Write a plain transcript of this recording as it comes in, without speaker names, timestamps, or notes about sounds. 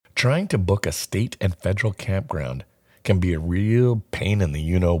Trying to book a state and federal campground can be a real pain in the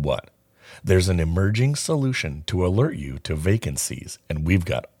you-know-what. There's an emerging solution to alert you to vacancies, and we've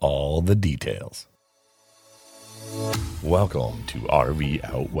got all the details. Welcome to RV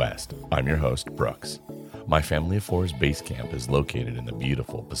Out West. I'm your host, Brooks. My Family of Four's base camp is located in the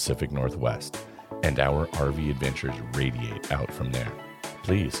beautiful Pacific Northwest, and our RV adventures radiate out from there.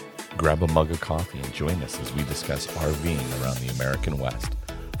 Please grab a mug of coffee and join us as we discuss RVing around the American West.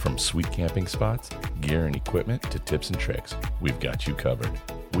 From sweet camping spots, gear and equipment, to tips and tricks, we've got you covered.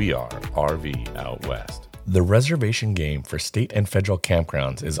 We are RV Out West. The reservation game for state and federal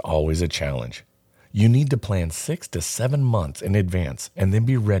campgrounds is always a challenge. You need to plan 6 to 7 months in advance and then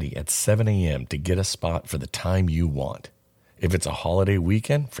be ready at 7 a.m. to get a spot for the time you want. If it's a holiday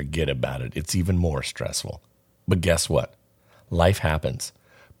weekend, forget about it. It's even more stressful. But guess what? Life happens.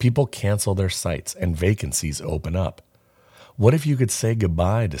 People cancel their sites and vacancies open up. What if you could say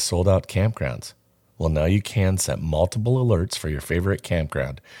goodbye to sold-out campgrounds? Well, now you can set multiple alerts for your favorite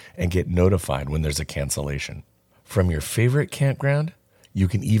campground and get notified when there's a cancellation. From your favorite campground, you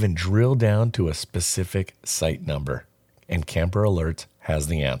can even drill down to a specific site number, and Camper Alerts has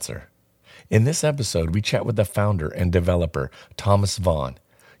the answer. In this episode, we chat with the founder and developer, Thomas Vaughn.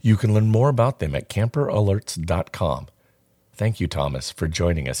 You can learn more about them at CamperAlerts.com. Thank you, Thomas, for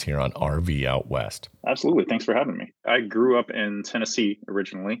joining us here on RV Out West. Absolutely. Thanks for having me. I grew up in Tennessee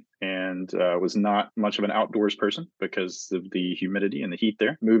originally and was not much of an outdoors person because of the humidity and the heat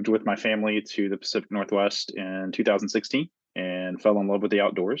there. Moved with my family to the Pacific Northwest in 2016 and fell in love with the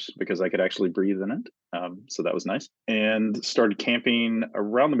outdoors because I could actually breathe in it. So that was nice. And started camping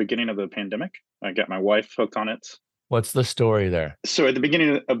around the beginning of the pandemic. I got my wife hooked on it. What's the story there? So at the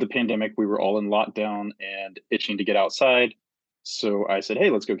beginning of the pandemic, we were all in lockdown and itching to get outside. So I said, hey,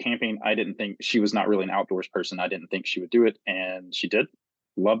 let's go camping. I didn't think she was not really an outdoors person. I didn't think she would do it. And she did.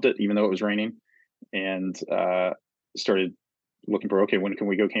 Loved it, even though it was raining. And started looking for, okay, when can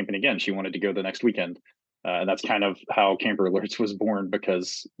we go camping again? She wanted to go the next weekend. And that's kind of how Camper Alerts was born,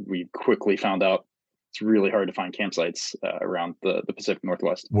 because we quickly found out it's really hard to find campsites around the Pacific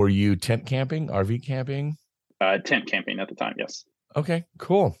Northwest. Were you tent camping, RV camping? Tent camping at the time, yes. Okay,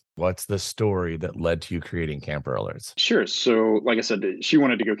 cool. What's the story that led to you creating Camper Alerts? Sure. So like I said, she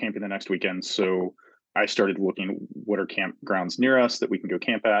wanted to go camping the next weekend. So I started looking what are campgrounds near us that we can go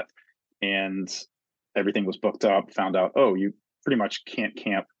camp at. And everything was booked up. Found out, oh, you pretty much can't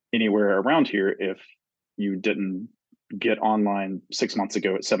camp anywhere around here if you didn't get online 6 months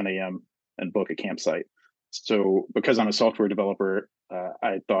ago at 7 a.m. and book a campsite. So because I'm a software developer,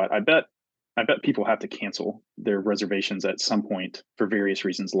 I thought, I bet people have to cancel their reservations at some point for various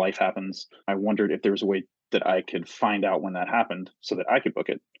reasons. Life happens. I wondered if there was a way that I could find out when that happened so that I could book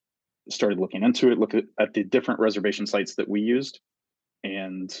it. Started looking into it, looked at the different reservation sites that we used,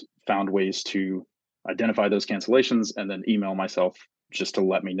 and found ways to identify those cancellations and then email myself just to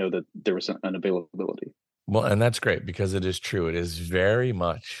let me know that there was an availability. Well, and that's great because it is true. It is very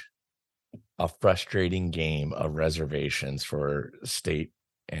much a frustrating game of reservations for state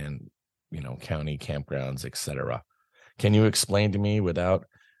and county campgrounds, etc. Can you explain to me, without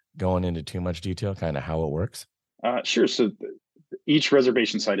going into too much detail, kind of how it works? Sure. So each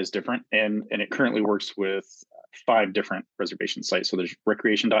reservation site is different, and it currently works with 5 different reservation sites. So there's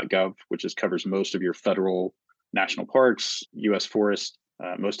recreation.gov, which covers most of your federal national parks, U.S. forests,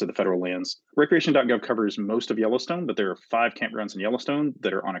 most of the federal lands. Recreation.gov covers most of Yellowstone, but there are 5 campgrounds in Yellowstone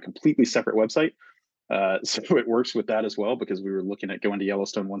that are on a completely separate website. So it works with that as well, because we were looking at going to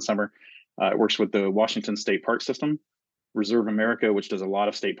Yellowstone one summer. It works with the Washington State Park System, Reserve America, which does a lot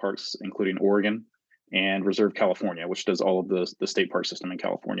of state parks, including Oregon, and Reserve California, which does all of the state park system in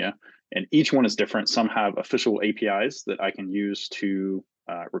California. And each one is different. Some have official APIs that I can use to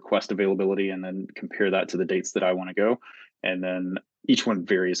request availability and then compare that to the dates that I want to go. And then each one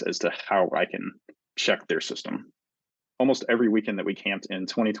varies as to how I can check their system. Almost every weekend that we camped in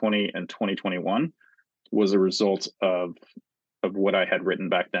 2020 and 2021 was a result of what I had written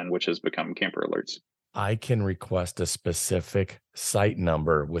back then, which has become Camper Alerts. I can request a specific site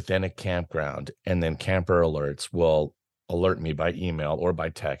number within a campground, and then Camper Alerts will alert me by email or by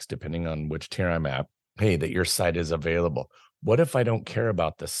text, depending on which tier I'm at, hey, that your site is available. What if I don't care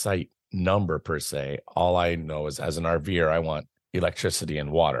about the site number per se? All I know is, as an RVer, I want electricity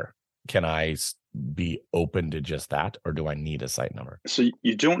and water. Can I be open to just that, or do I need a site number? So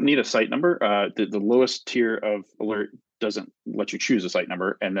you don't need a site number. The lowest tier of alert doesn't let you choose a site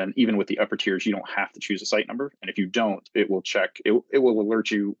number. And then even with the upper tiers, you don't have to choose a site number. And if you don't, it will alert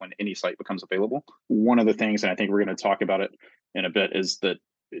you when any site becomes available. One of the things, and I think we're going to talk about it in a bit, is that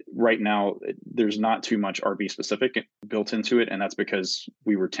right now there's not too much RV specific built into it, and that's because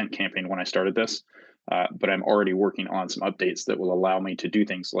we were tent camping when I started this. But I'm already working on some updates that will allow me to do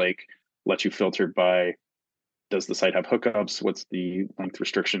things like let you filter by, does the site have hookups? What's the length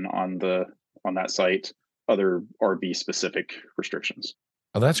restriction on that site? Other RV specific restrictions.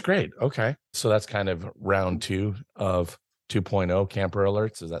 Oh, that's great. Okay. So that's kind of round 2 of 2.0 camper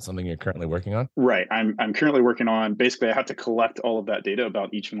alerts. Is that something you're currently working on? Right. I'm currently working on, basically I have to collect all of that data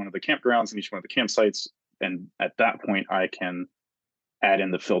about each one of the campgrounds and each one of the campsites. And at that point I can add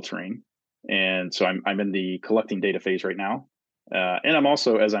in the filtering. And so I'm in the collecting data phase right now. And I'm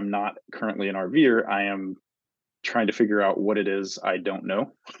also, as I'm not currently an RVer, I am trying to figure out what it is I don't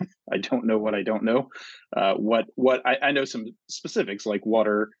know. I don't know what I don't know. I know some specifics like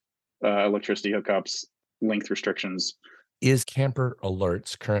water, electricity hookups, length restrictions. Is Camper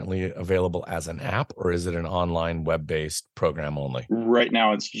Alerts currently available as an app, or is it an online web-based program only? Right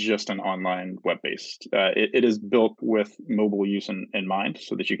now, it's just an online web-based. It is built with mobile use in mind,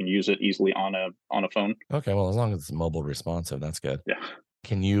 so that you can use it easily on a phone. Okay, well, as long as it's mobile responsive, that's good. Yeah.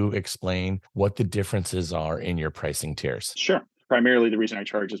 Can you explain what the differences are in your pricing tiers? Sure. Primarily, the reason I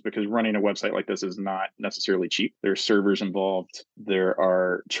charge is because running a website like this is not necessarily cheap. There are servers involved. There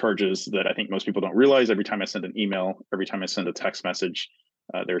are charges that I think most people don't realize. Every time I send an email, every time I send a text message,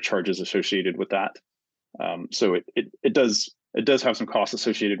 there are charges associated with that. So it does have some costs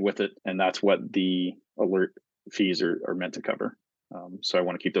associated with it, and that's what the alert fees are meant to cover. So I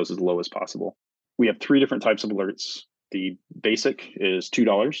want to keep those as low as possible. We have 3 different types of alerts. The basic is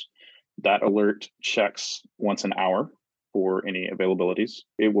 $2. That alert checks once an hour for any availabilities.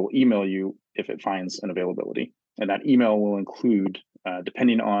 It will email you if it finds an availability. And that email will include,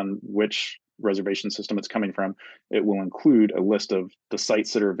 depending on which reservation system it's coming from, it will include a list of the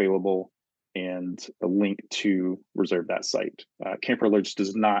sites that are available and a link to reserve that site. Camper Alerts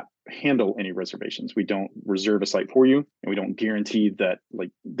does not handle any reservations. We don't reserve a site for you, and we don't guarantee that,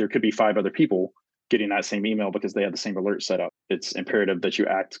 like, there could be 5 other people getting that same email because they have the same alert set up. It's imperative that you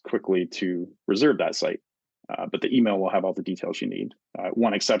act quickly to reserve that site. But the email will have all the details you need.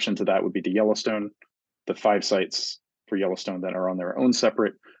 One exception to that would be the Yellowstone. The 5 sites for Yellowstone that are on their own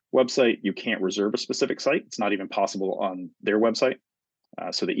separate website, you can't reserve a specific site. It's not even possible on their website.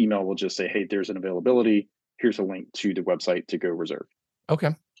 So the email will just say, hey, there's an availability. Here's a link to the website to go reserve.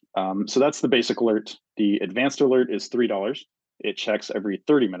 Okay. So that's the basic alert. The advanced alert is $3. It checks every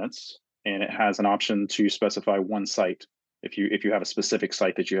 30 minutes, and it has an option to specify one site if you have a specific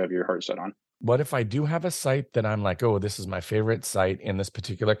site that you have your heart set on. What if I do have a site that I'm like, oh, this is my favorite site in this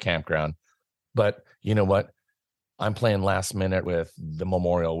particular campground, but you know what? I'm playing last minute with the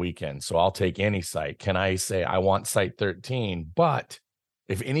Memorial Weekend, so I'll take any site. Can I say I want site 13, but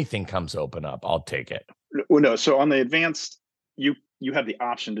if anything comes open up, I'll take it? Well, no. So on the advanced, you have the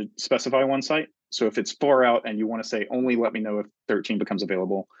option to specify one site. So if it's far out and you want to say, only let me know if 13 becomes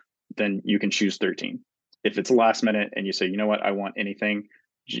available, then you can choose 13. If it's last minute and you say, you know what, I want anything,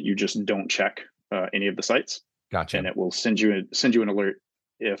 you just don't check any of the sites. Gotcha. And it will send you an alert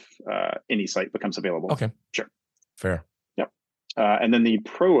if any site becomes available. Okay. Sure. Fair. Yep. And then the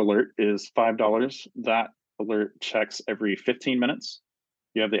Pro alert is $5. That alert checks every 15 minutes.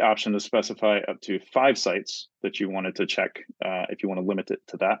 You have the option to specify up to 5 sites that you wanted to check if you want to limit it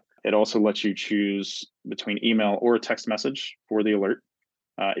to that. It also lets you choose between email or a text message for the alert.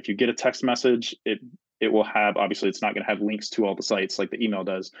 If you get a text message, it will have, obviously it's not going to have links to all the sites like the email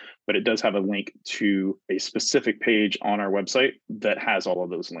does, but it does have a link to a specific page on our website that has all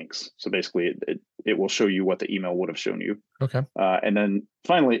of those links. So basically it will show you what the email would have shown you. Okay. And then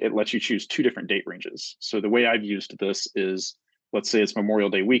finally, it lets you choose 2 different date ranges. So the way I've used this is, let's say it's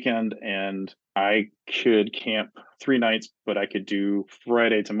Memorial Day weekend and I could camp 3 nights, but I could do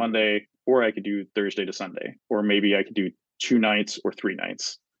Friday to Monday, or I could do Thursday to Sunday, or maybe I could do 2 nights or 3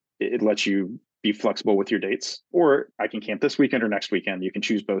 nights. It lets you be flexible with your dates, or I can camp this weekend or next weekend. You can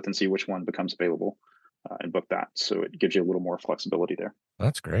choose both and see which one becomes available and book that. So it gives you a little more flexibility there.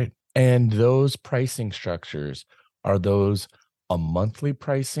 That's great. And those pricing structures, are those a monthly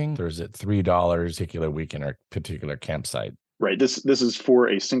pricing, or is it $3 particular weekend or particular campsite? Right. This is for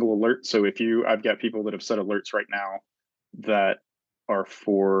a single alert. So I've got people that have set alerts right now that are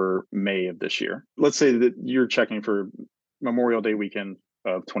for May of this year. Let's say that you're checking for Memorial Day weekend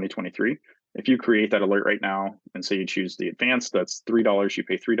of 2023. If you create that alert right now and say you choose the advanced, that's $3. You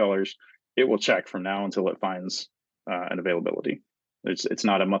pay $3. It will check from now until it finds an availability. It's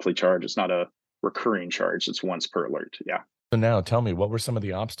not a monthly charge. It's not a recurring charge. It's once per alert. Yeah. So now tell me, what were some of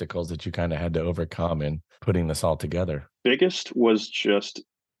the obstacles that you kind of had to overcome in putting this all together? Biggest was just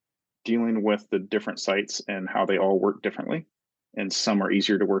dealing with the different sites and how they all work differently. and some are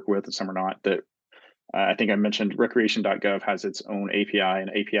easier to work with and some are not. That I think I mentioned recreation.gov has its own API, and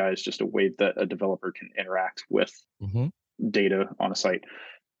API is just a way that a developer can interact with data on a site.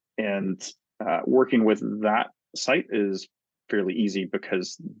 And working with that site is fairly easy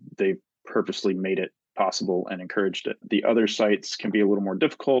because they've purposely made it possible and encouraged it. The other sites can be a little more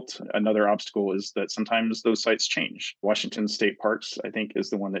difficult. Another obstacle is that sometimes those sites change. Washington State Parks, I think, is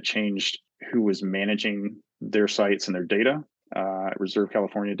the one that changed who was managing their sites and their data. Reserve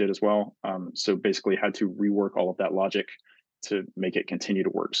California did as well. So basically had to rework all of that logic to make it continue to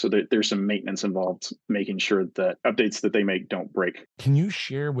work. So there's some maintenance involved, making sure that updates that they make don't break. Can you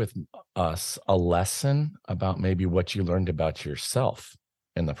share with us a lesson about maybe what you learned about yourself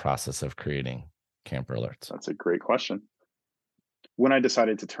in the process of creating Camper Alerts? That's a great question. When I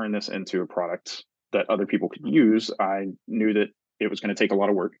decided to turn this into a product that other people could use, I knew that it was going to take a lot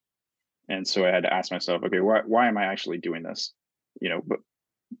of work. And so I had to ask myself, okay, why am I actually doing this? But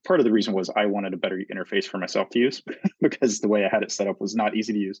part of the reason was I wanted a better interface for myself to use because the way I had it set up was not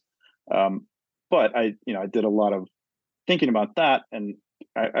easy to use. But I did a lot of thinking about that, and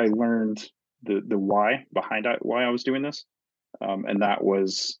I learned the why behind why I was doing this. And that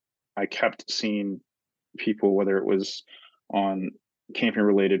was, I kept seeing people, whether it was on camping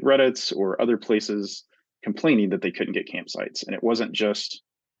related Reddits or other places, complaining that they couldn't get campsites. And it wasn't just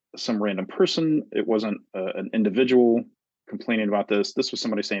some random person. It wasn't an individual complaining about this. This was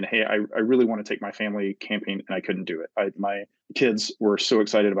somebody saying, hey, I really want to take my family camping and I couldn't do it. My kids were so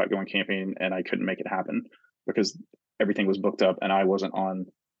excited about going camping and I couldn't make it happen because everything was booked up and I wasn't on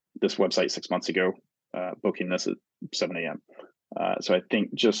this website 6 months ago booking this at 7 a.m. So I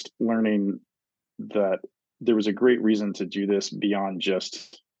think just learning that there was a great reason to do this beyond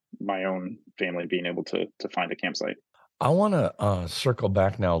just my own family being able to find a campsite. I want to circle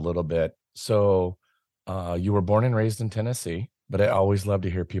back now a little bit. So you were born and raised in Tennessee, but I always love to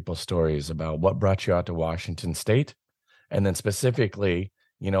hear people's stories about what brought you out to Washington State. And then specifically,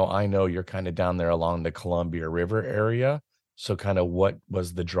 I know you're kind of down there along the Columbia River area. So kind of what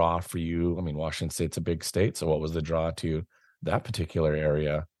was the draw for you? I mean, Washington State's a big state. So what was the draw to that particular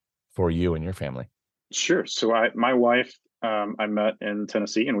area for you and your family? Sure. So my wife, I met in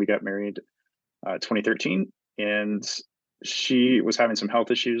Tennessee and we got married 2013. And she was having some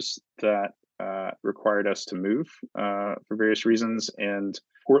health issues that required us to move for various reasons. And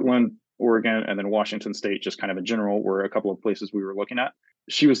Portland, Oregon, and then Washington State, just kind of in general, were a couple of places we were looking at.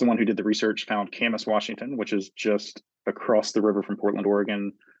 She was the one who did the research, found Camas, Washington, which is just across the river from Portland,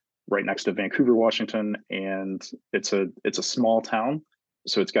 Oregon, right next to Vancouver, Washington. And it's a small town.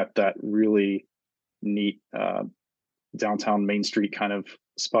 So it's got that really neat downtown Main Street kind of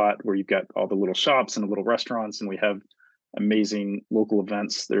spot where you've got all the little shops and the little restaurants, and we have amazing local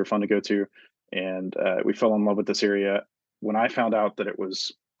events that are fun to go to. And we fell in love with this area. When I found out that it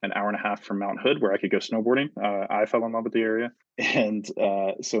was an hour and a half from Mount Hood where I could go snowboarding, I fell in love with the area. And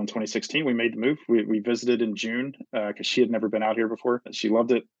so in 2016, we made the move. We visited in June because she had never been out here before. She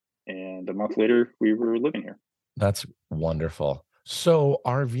loved it. And a month later, we were living here. That's wonderful. So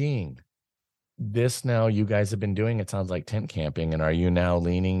RVing, this now you guys have been doing, it sounds like tent camping. And are you now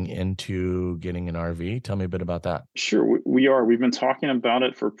leaning into getting an RV? Tell me a bit about that. Sure, we are. We've been talking about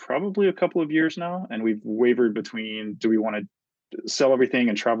it for probably a couple of years now. And we've wavered between, do we want to sell everything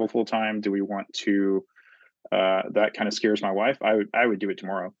and travel full time? Do we want to, that kind of scares my wife. I would do it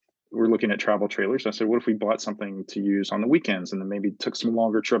tomorrow. We're looking at travel trailers. I said, what if we bought something to use on the weekends and then maybe took some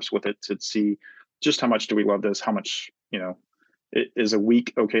longer trips with it to see just how much do we love this? How much, is a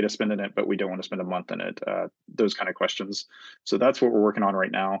week okay to spend in it, but we don't want to spend a month in it? Those kind of questions. So that's what we're working on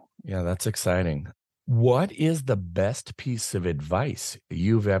right now. Yeah, that's exciting. What is the best piece of advice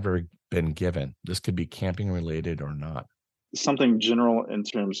you've ever been given? This could be camping related or not. Something general in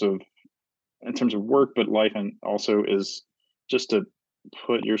terms of work, but life, and also is just to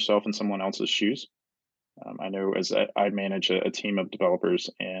put yourself in someone else's shoes. I know as I manage a team of developers,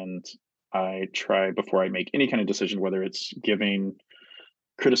 and I try before I make any kind of decision, whether it's giving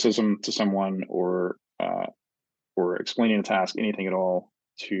criticism to someone or explaining a task, anything at all,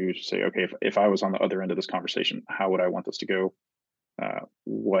 to say, okay, if I was on the other end of this conversation, how would I want this to go?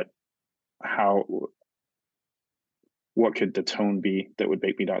 What could the tone be that would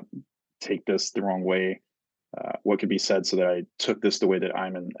make me not take this the wrong way? What could be said so that I took this the way that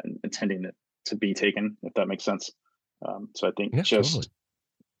I'm intending it to be taken, if that makes sense. So I think totally.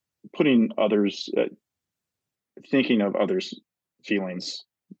 Putting others, thinking of others' feelings,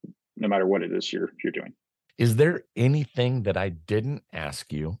 no matter what it is you're doing. Is there anything that I didn't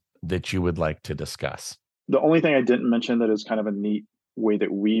ask you that you would like to discuss? The only thing I didn't mention that is kind of a neat way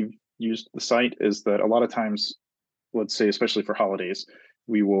that we've used the site is that a lot of times let's say, especially for holidays,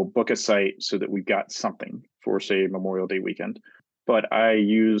 we will book a site so that we've got something for, say, Memorial Day weekend. But I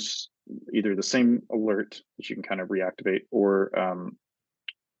use either the same alert that you can kind of reactivate, or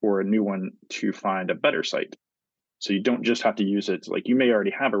a new one to find a better site. So you don't just have to use it. Like, you may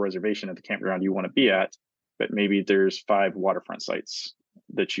already have a reservation at the campground you want to be at, but maybe there's 5 waterfront sites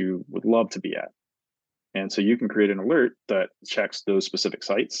that you would love to be at. And so you can create an alert that checks those specific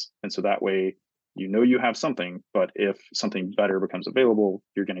sites. And so that way, you have something, but if something better becomes available,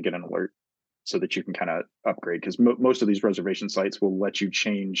 you're going to get an alert so that you can kind of upgrade. Because most of these reservation sites will let you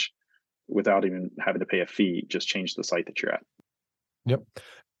change without even having to pay a fee. Just change the site that you're at. Yep.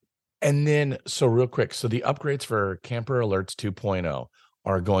 And then, so real quick, so the upgrades for Camper Alerts 2.0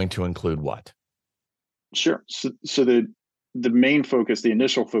 are going to include what? Sure. So the main focus, the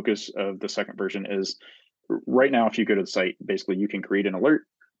initial focus of the second version is, right now, if you go to the site, basically you can create an alert,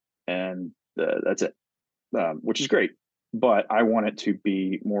 and that's it, which is great. But I want it to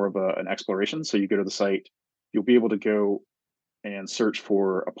be more of an exploration. So you go to the site, you'll be able to go and search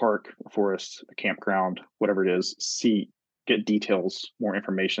for a park, a forest, a campground, whatever it is, get details, more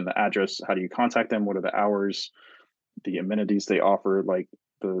information, the address, how do you contact them, what are the hours, the amenities they offer, like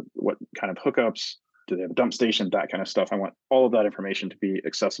what kind of hookups, do they have a dump station, that kind of stuff. I want all of that information to be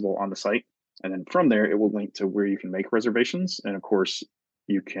accessible on the site. And then from there, it will link to where you can make reservations. And of course,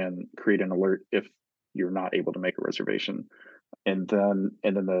 you can create an alert if you're not able to make a reservation. And then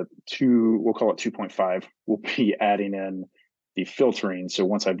we'll call it 2.5, we'll be adding in the filtering. So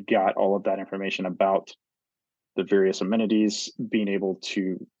once I've got all of that information about the various amenities, being able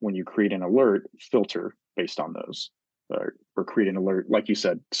to, when you create an alert, filter based on those, or create an alert, like you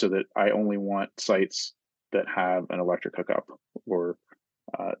said, so that I only want sites that have an electric hookup, or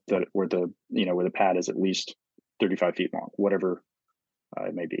where the pad is at least 35 feet long, whatever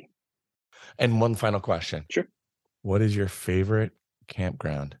it may be. And one final question. Sure. What is your favorite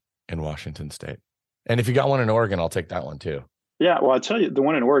campground in Washington State? And if you got one in Oregon, I'll take that one too. Yeah, well, I'll tell you, the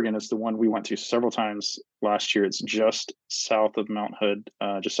one in Oregon is the one we went to several times last year. It's just south of Mount Hood,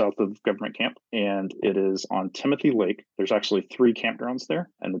 just south of Government Camp, and it is on Timothy Lake. There's actually 3 campgrounds there,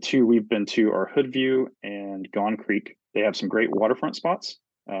 and the 2 we've been to are Hoodview and Gone Creek. They have some great waterfront spots.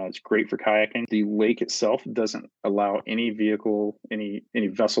 It's great for kayaking. The lake itself doesn't allow any vehicle, any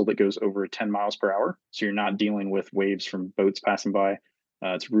vessel that goes over 10 miles per hour. So you're not dealing with waves from boats passing by.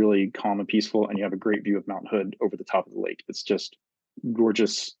 It's really calm and peaceful, and you have a great view of Mount Hood over the top of the lake. It's just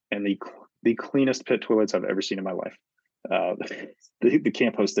gorgeous, and the cleanest pit toilets I've ever seen in my life. The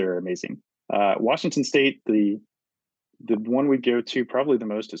camp hosts there are amazing. Washington State, the one we go to probably the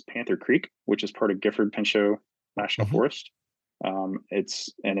most is Panther Creek, which is part of Gifford-Pinchot National Forest. It's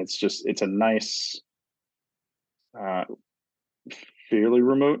a nice, fairly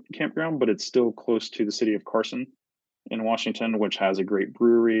remote campground, but it's still close to the city of Carson in Washington, which has a great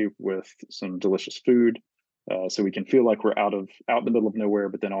brewery with some delicious food. So we can feel like we're out in the middle of nowhere,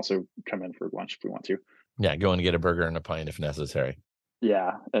 but then also come in for lunch if we want to. Yeah, go and get a burger and a pint if necessary.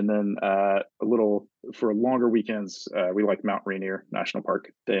 Yeah, and then for longer weekends, we like Mount Rainier National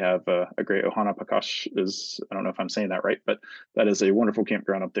Park. They have a great Ohana Pakash I don't know if I'm saying that right, but that is a wonderful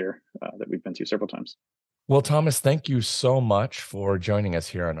campground up there that we've been to several times. Well, Thomas, thank you so much for joining us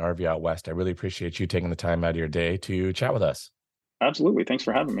here on RV Out West. I really appreciate you taking the time out of your day to chat with us. Absolutely. Thanks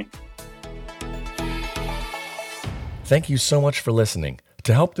for having me. Thank you so much for listening.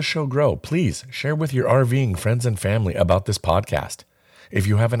 To help the show grow, please share with your RVing friends and family about this podcast. If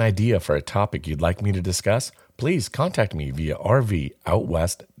you have an idea for a topic you'd like me to discuss, please contact me via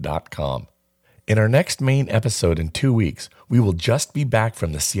rvoutwest.com. In our next main episode in 2 weeks, we will just be back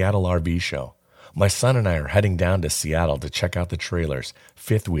from the Seattle RV show. My son and I are heading down to Seattle to check out the trailers,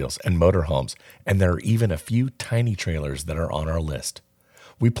 fifth wheels, and motorhomes, and there are even a few tiny trailers that are on our list.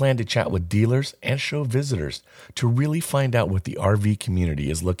 We plan to chat with dealers and show visitors to really find out what the RV community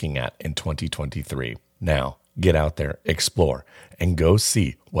is looking at in 2023. Now, get out there, explore, and go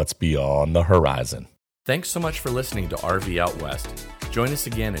see what's beyond the horizon. Thanks so much for listening to RV Out West. Join us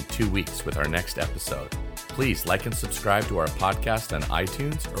again in 2 weeks with our next episode. Please like and subscribe to our podcast on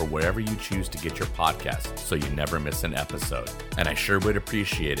iTunes or wherever you choose to get your podcasts so you never miss an episode. And I sure would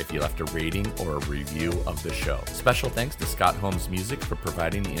appreciate if you left a rating or a review of the show. Special thanks to Scott Holmes Music for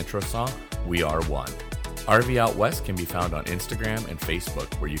providing the intro song, We Are One. RV Out West can be found on Instagram and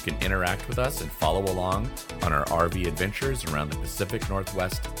Facebook, where you can interact with us and follow along on our RV adventures around the Pacific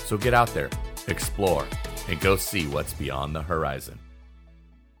Northwest. So get out there, explore, and go see what's beyond the horizon.